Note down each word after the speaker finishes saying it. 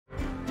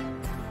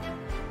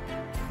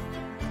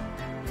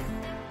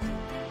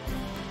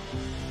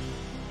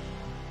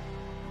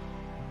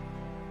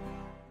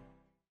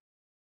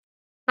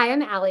Hi,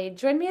 I'm Allie.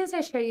 Join me as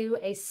I show you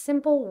a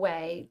simple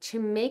way to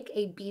make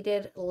a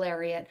beaded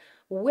lariat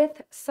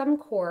with some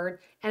cord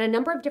and a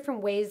number of different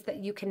ways that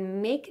you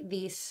can make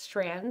these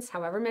strands,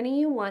 however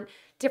many you want,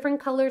 different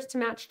colors to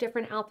match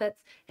different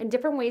outfits, and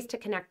different ways to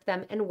connect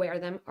them and wear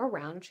them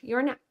around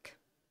your neck.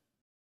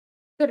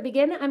 So to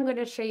begin, I'm going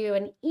to show you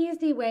an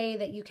easy way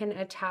that you can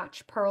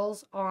attach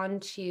pearls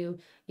onto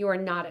your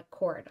knotted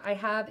cord. I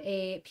have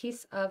a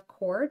piece of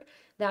cord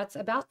that's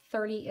about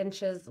 30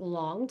 inches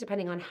long,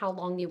 depending on how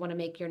long you want to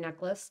make your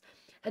necklace.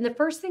 And the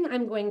first thing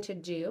I'm going to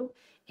do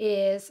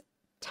is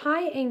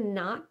tie a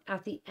knot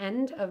at the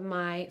end of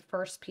my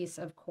first piece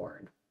of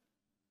cord.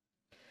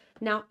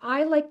 Now,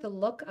 I like the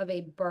look of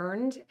a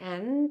burned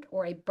end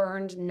or a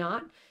burned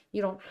knot.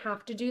 You don't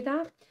have to do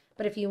that.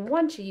 But if you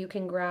want to, you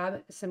can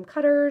grab some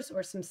cutters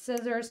or some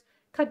scissors,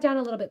 cut down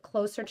a little bit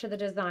closer to the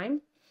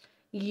design,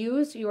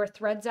 use your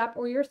thread zap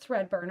or your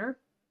thread burner,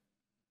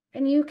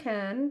 and you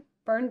can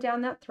burn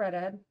down that thread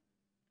head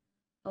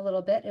a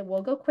little bit. It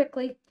will go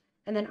quickly.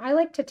 And then I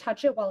like to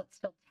touch it while it's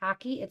still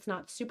tacky. It's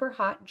not super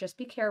hot, just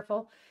be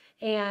careful.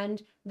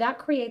 And that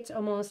creates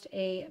almost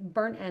a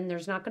burnt end.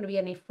 There's not going to be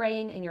any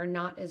fraying and your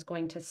knot is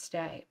going to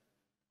stay.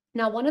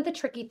 Now, one of the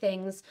tricky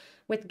things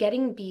with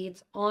getting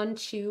beads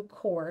onto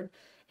cord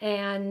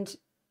and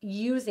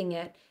using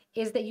it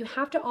is that you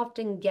have to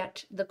often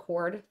get the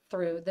cord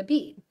through the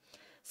bead.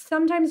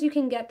 Sometimes you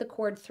can get the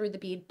cord through the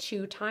bead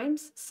 2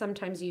 times,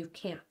 sometimes you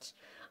can't.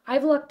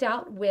 I've lucked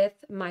out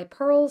with my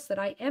pearls that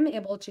I am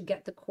able to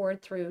get the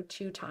cord through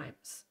 2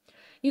 times.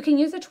 You can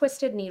use a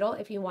twisted needle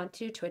if you want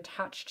to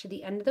attach to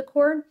the end of the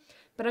cord,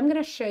 but I'm going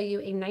to show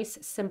you a nice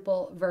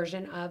simple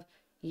version of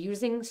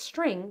using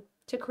string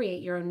to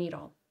create your own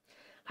needle.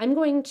 I'm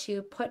going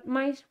to put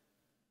my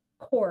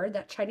cord,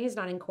 that Chinese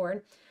knotting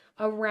cord,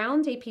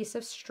 around a piece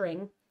of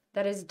string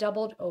that is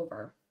doubled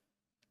over.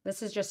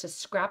 This is just a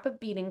scrap of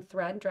beading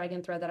thread,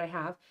 dragon thread that I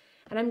have,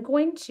 and I'm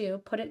going to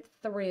put it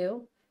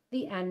through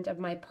the end of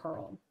my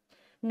pearl.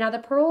 Now the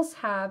pearls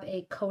have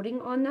a coating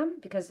on them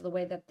because of the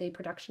way that the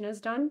production is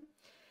done,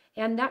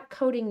 and that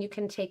coating you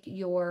can take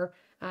your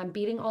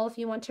beading awl if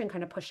you want to and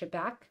kind of push it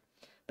back,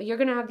 but you're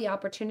going to have the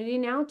opportunity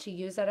now to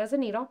use that as a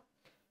needle,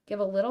 give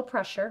a little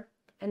pressure,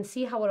 and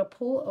see how it'll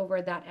pull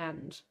over that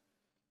end.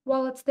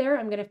 While it's there,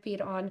 I'm going to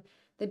feed on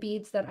the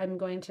beads that I'm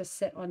going to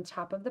sit on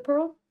top of the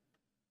pearl,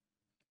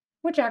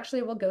 which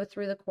actually will go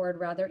through the cord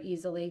rather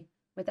easily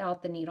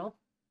without the needle.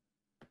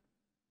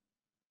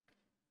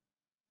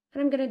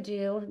 And I'm going to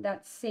do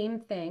that same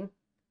thing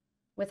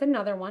with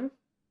another one.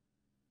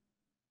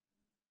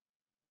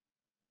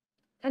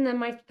 And then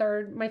my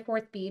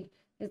 4th bead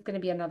is going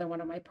to be another one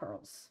of my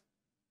pearls.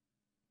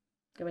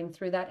 Going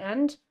through that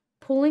end,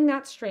 pulling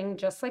that string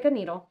just like a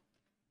needle.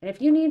 And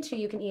if you need to,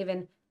 you can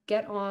even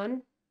get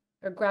on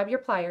or grab your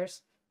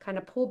pliers, kind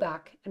of pull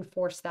back and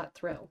force that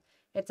through.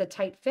 It's a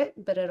tight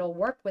fit, but it'll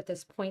work with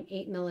this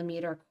 0.8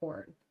 millimeter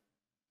cord.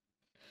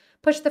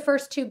 Push the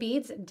first 2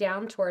 beads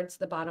down towards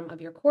the bottom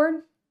of your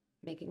cord,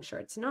 making sure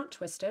it's not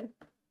twisted.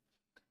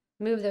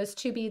 Move those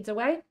 2 beads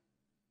away,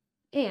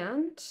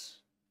 and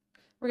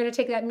we're going to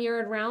take that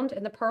mirrored round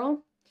in the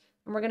pearl,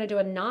 and we're going to do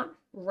a knot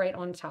right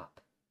on top.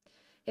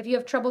 If you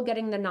have trouble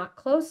getting the knot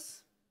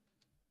close,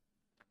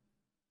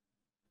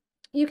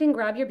 you can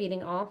grab your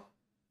beading awl,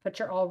 put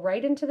your awl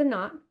right into the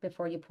knot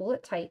before you pull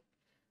it tight,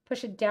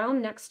 push it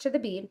down next to the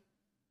bead,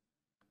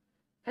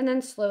 and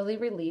then slowly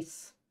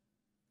release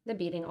the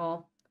beading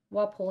awl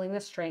while pulling the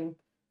string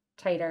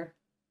tighter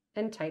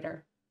and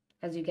tighter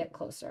as you get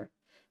closer.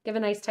 Give a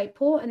nice tight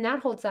pull, and that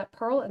holds that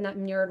pearl and that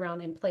mirrored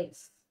round in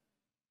place.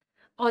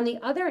 On the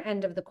other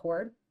end of the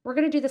cord, we're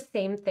going to do the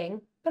same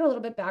thing, but a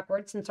little bit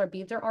backwards since our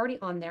beads are already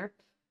on there.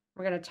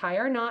 We're going to tie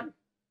our knot,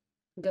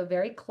 go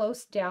very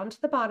close down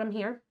to the bottom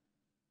here,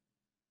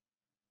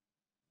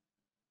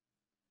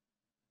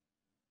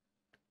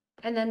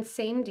 and then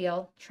same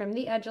deal, trim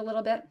the edge a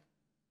little bit.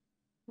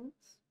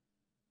 Oops.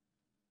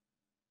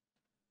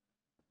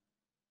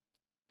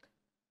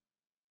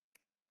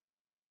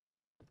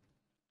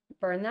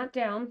 Burn that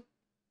down.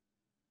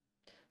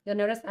 You'll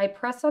notice I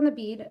press on the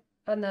bead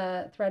on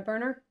the thread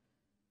burner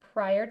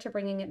prior to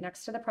bringing it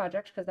next to the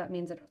project because that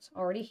means it's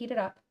already heated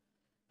up.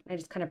 I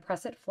just kind of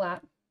press it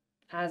flat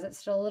as it's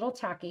still a little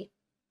tacky.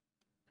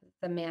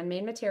 It's a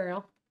man-made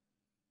material.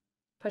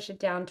 Push it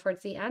down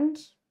towards the end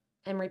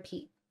and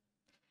repeat.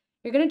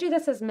 You're going to do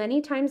this as many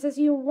times as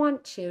you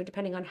want to,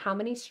 depending on how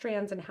many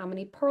strands and how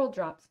many pearl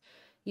drops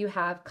you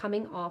have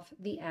coming off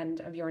the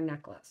end of your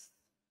necklace.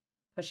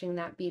 Pushing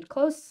that bead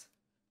close,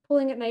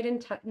 pulling it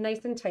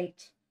nice and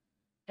tight,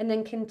 and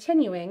then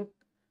continuing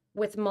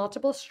with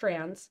multiple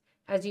strands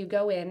as you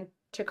go in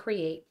to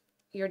create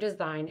your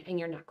design and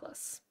your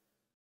necklace.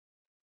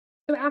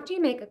 So after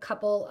you make a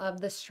couple of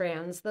the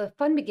strands, the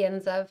fun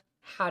begins of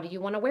how do you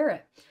want to wear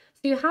it?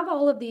 So you have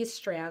all of these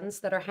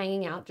strands that are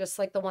hanging out, just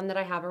like the one that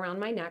I have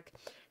around my neck,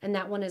 and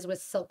that one is with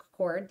silk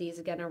cord. These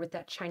again are with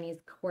that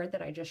Chinese cord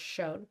that I just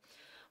showed.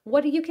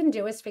 What you can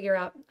do is figure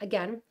out,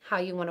 again, how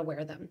you want to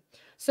wear them.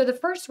 So the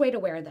first way to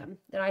wear them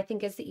that I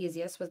think is the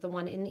easiest was the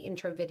one in the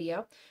intro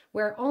video,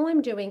 where all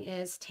I'm doing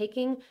is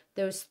taking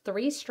those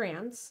 3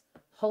 strands,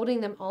 holding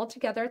them all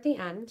together at the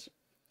end,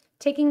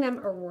 taking them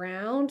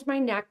around my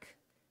neck,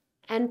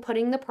 and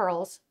putting the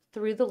pearls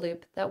through the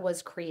loop that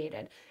was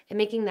created and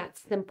making that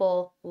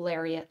simple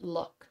lariat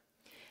look.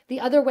 The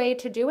other way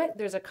to do it,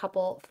 there's a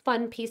couple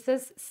fun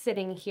pieces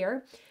sitting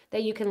here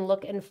that you can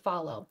look and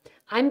follow.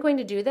 I'm going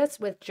to do this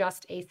with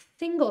just a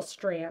single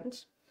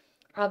strand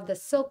of the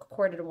silk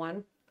corded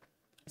one,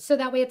 so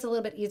that way it's a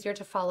little bit easier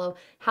to follow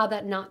how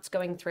that knot's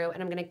going through,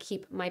 and I'm going to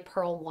keep my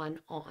pearl one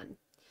on.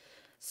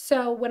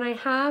 So when I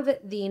have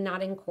the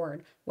knotting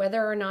cord,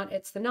 whether or not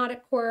it's the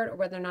knotted cord or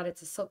whether or not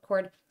it's a silk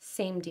cord,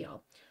 same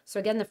deal. So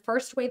again, the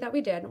first way that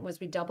we did was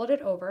we doubled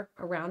it over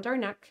around our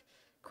neck,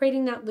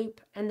 creating that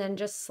loop, and then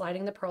just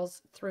sliding the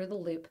pearls through the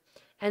loop,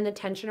 and the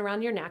tension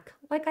around your neck,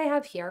 like I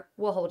have here,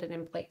 will hold it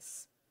in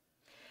place.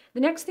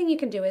 The next thing you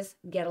can do is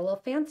get a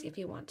little fancy if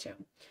you want to.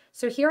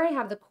 So here I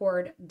have the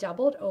cord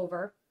doubled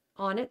over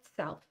on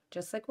itself,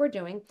 just like we're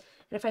doing. And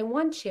if I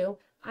want to,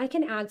 I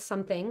can add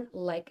something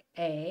like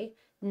a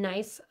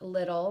nice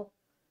little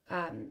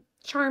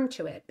charm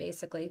to it,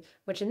 basically,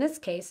 which in this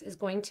case is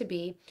going to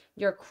be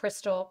your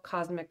crystal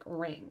cosmic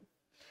ring.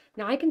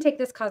 Now I can take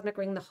this cosmic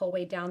ring the whole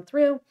way down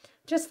through,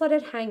 just let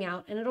it hang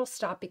out, and it'll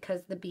stop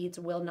because the beads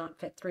will not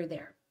fit through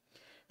there.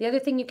 The other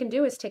thing you can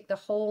do is take the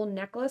whole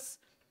necklace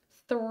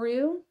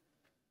through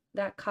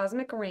that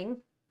cosmic ring,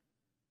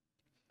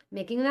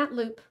 making that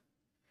loop,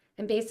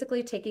 and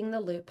basically taking the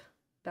loop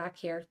back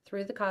here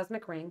through the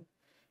cosmic ring,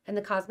 and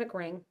the cosmic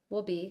ring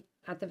will be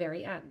at the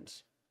very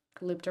end,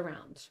 looped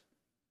around.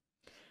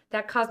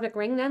 That cosmic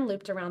ring then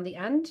looped around the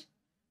end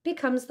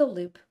becomes the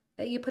loop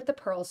that you put the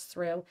pearls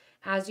through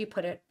as you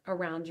put it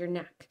around your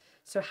neck.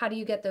 So how do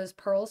you get those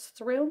pearls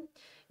through?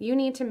 You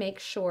need to make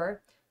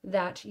sure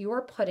that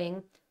you're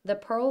putting the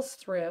pearls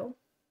through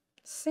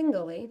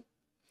singly,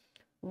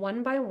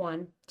 one by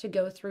one, to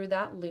go through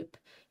that loop.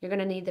 You're going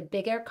to need the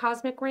bigger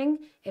cosmic ring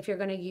if you're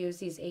going to use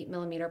these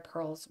 8mm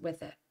pearls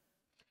with it.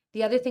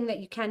 The other thing that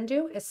you can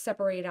do is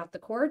separate out the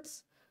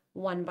cords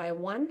one by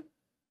one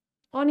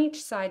on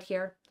each side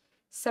here,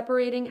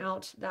 separating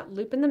out that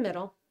loop in the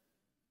middle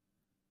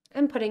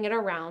and putting it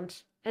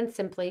around and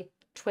simply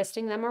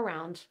twisting them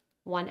around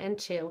 1 and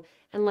 2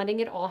 and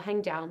letting it all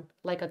hang down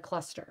like a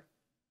cluster.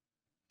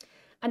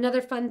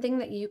 Another fun thing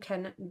that you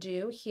can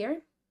do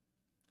here,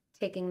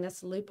 taking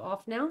this loop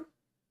off now,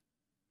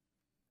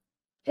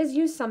 is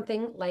use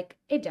something like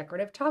a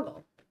decorative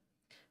toggle.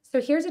 So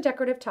here's a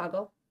decorative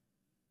toggle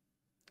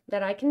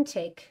that I can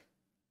take,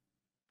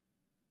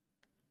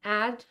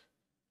 add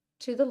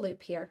to the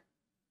loop here,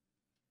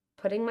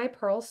 putting my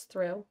pearls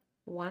through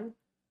 1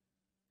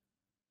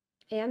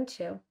 and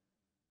 2,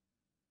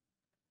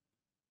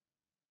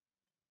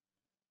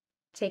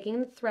 taking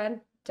the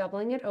thread,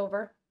 doubling it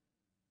over,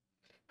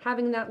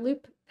 having that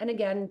loop, and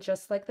again,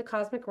 just like the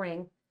cosmic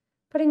ring,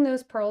 putting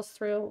those pearls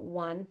through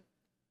 1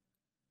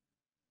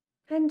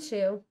 and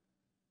 2,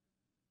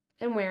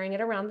 and wearing it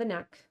around the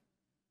neck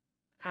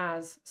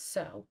as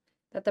so,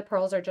 that the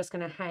pearls are just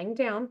going to hang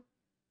down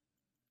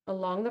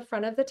along the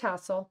front of the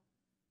tassel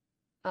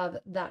of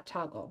that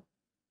toggle.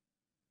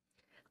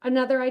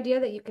 Another idea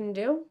that you can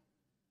do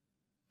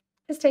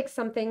is take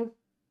something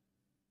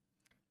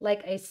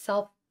like a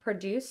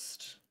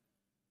self-produced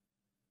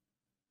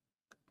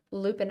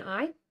loop and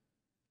eye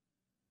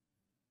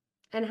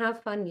and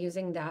have fun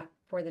using that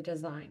for the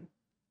design.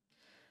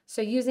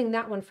 So using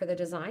that one for the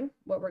design,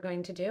 what we're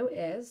going to do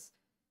is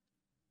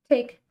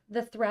take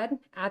the thread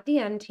at the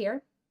end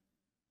here,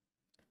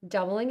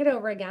 doubling it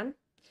over again.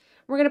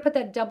 We're going to put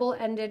that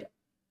double-ended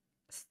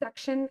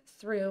section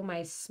through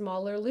my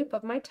smaller loop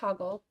of my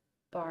toggle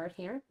bar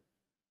here.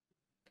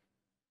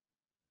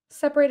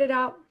 Separate it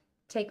out,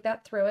 take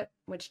that through it,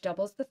 which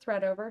doubles the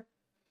thread over.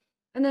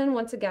 And then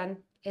once again,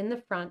 in the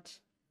front,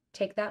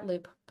 take that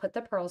loop, put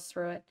the pearls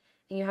through it,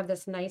 and you have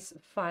this nice,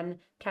 fun,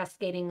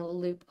 cascading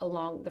loop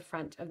along the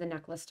front of the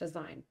necklace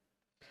design.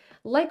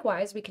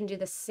 Likewise, we can do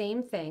the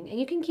same thing, and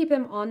you can keep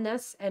them on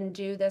this and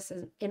do this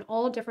in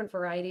all different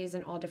varieties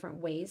and all different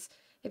ways.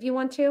 If you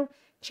want to,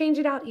 change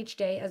it out each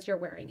day as you're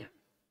wearing it.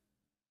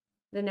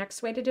 The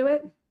next way to do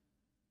it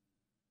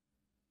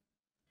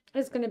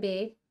is going to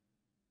be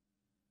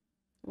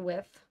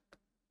with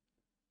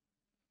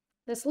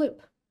this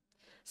loop.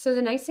 So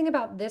the nice thing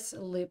about this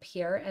loop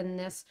here and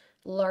this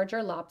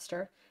larger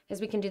lobster is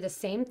we can do the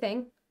same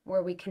thing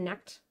where we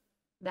connect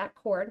that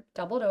cord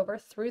doubled over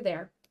through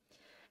there.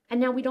 And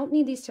now we don't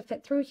need these to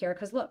fit through here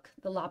because look,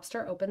 the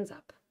lobster opens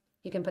up.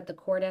 You can put the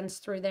cord ends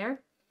through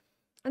there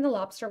and the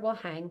lobster will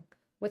hang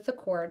with the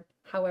cord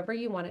however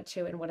you want it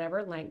to in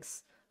whatever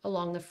lengths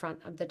along the front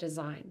of the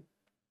design.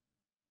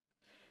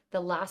 The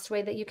last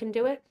way that you can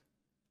do it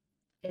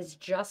is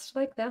just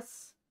like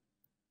this.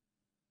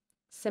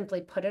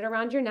 Simply put it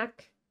around your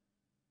neck,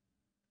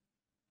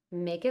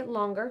 make it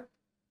longer,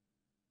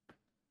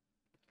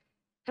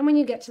 and when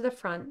you get to the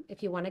front,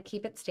 if you want to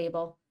keep it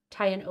stable,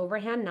 tie an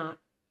overhand knot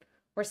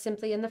or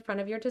simply in the front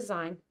of your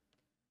design,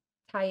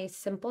 tie a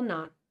simple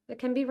knot that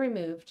can be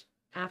removed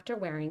after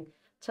wearing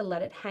to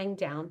let it hang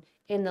down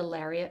in the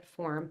lariat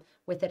form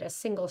with it a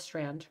single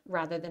strand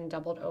rather than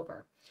doubled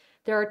over.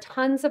 There are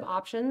tons of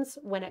options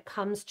when it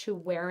comes to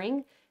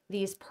wearing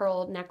these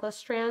pearl necklace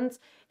strands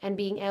and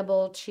being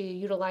able to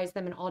utilize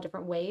them in all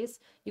different ways.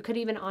 You could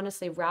even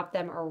honestly wrap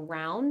them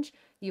around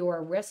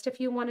your wrist if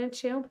you wanted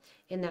to.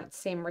 In that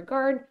same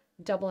regard,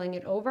 doubling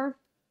it over,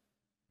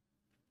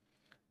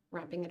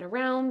 wrapping it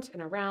around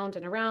and around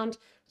and around,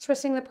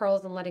 twisting the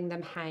pearls and letting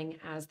them hang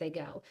as they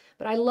go.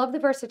 But I love the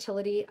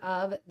versatility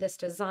of this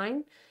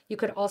design. You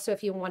could also,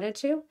 if you wanted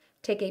to,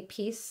 take a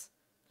piece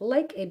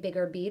like a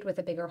bigger bead with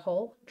a bigger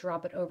hole,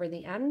 drop it over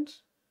the end,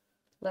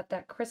 let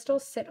that crystal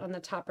sit on the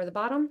top or the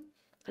bottom,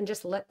 and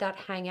just let that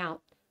hang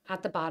out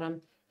at the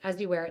bottom as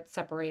you wear it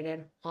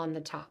separated on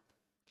the top.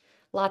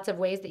 Lots of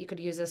ways that you could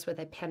use this with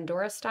a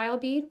Pandora style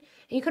bead. And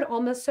you could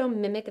also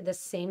mimic the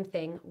same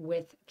thing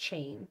with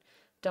chain.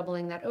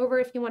 Doubling that over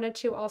if you wanted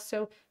to,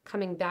 also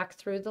coming back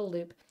through the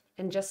loop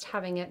and just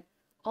having it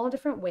all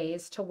different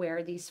ways to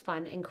wear these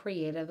fun and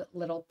creative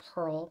little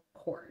pearl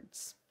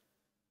cords.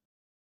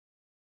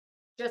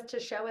 Just to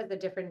show as a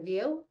different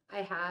view,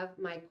 I have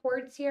my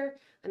cords here.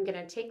 I'm going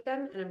to take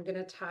them and I'm going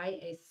to tie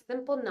a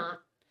simple knot,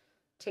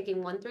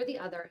 taking one through the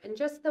other, and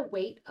just the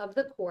weight of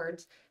the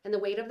cords and the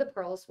weight of the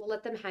pearls will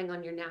let them hang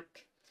on your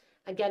neck.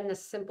 Again, the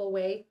simple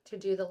way to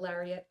do the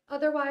lariat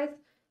otherwise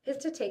is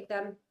to take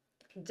them,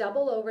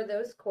 double over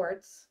those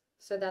cords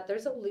so that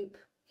there's a loop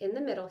in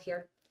the middle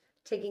here,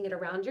 taking it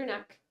around your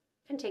neck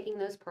and taking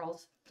those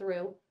pearls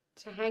through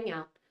to hang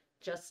out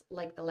just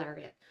like the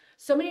lariat.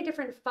 So many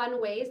different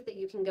fun ways that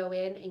you can go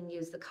in and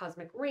use the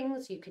cosmic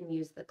rings. You can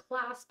use the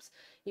clasps,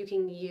 you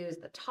can use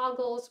the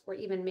toggles, or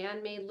even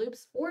man-made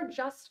loops, or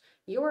just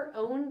your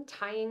own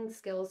tying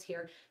skills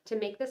here to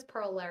make this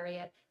pearl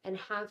lariat and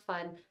have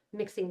fun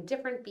mixing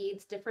different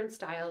beads, different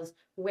styles,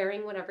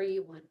 wearing whatever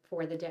you want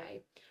for the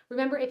day.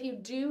 Remember, if you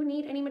do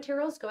need any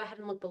materials, go ahead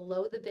and look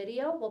below the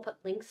video. We'll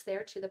put links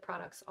there to the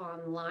products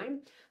online,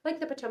 like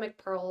the Potomac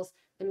Pearls,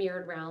 the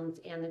mirrored rounds,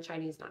 and the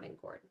Chinese knotting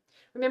cord.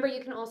 Remember,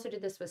 you can also do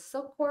this with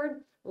silk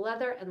cord,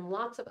 leather, and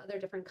lots of other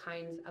different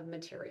kinds of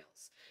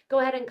materials. Go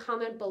ahead and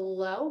comment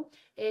below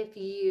if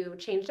you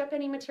changed up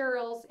any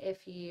materials,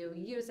 if you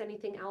use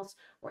anything else,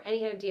 or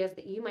any ideas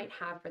that you might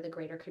have for the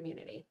greater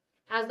community.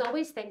 As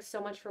always, thanks so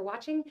much for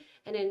watching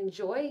and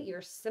enjoy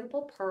your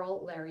simple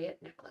pearl lariat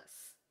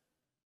necklace.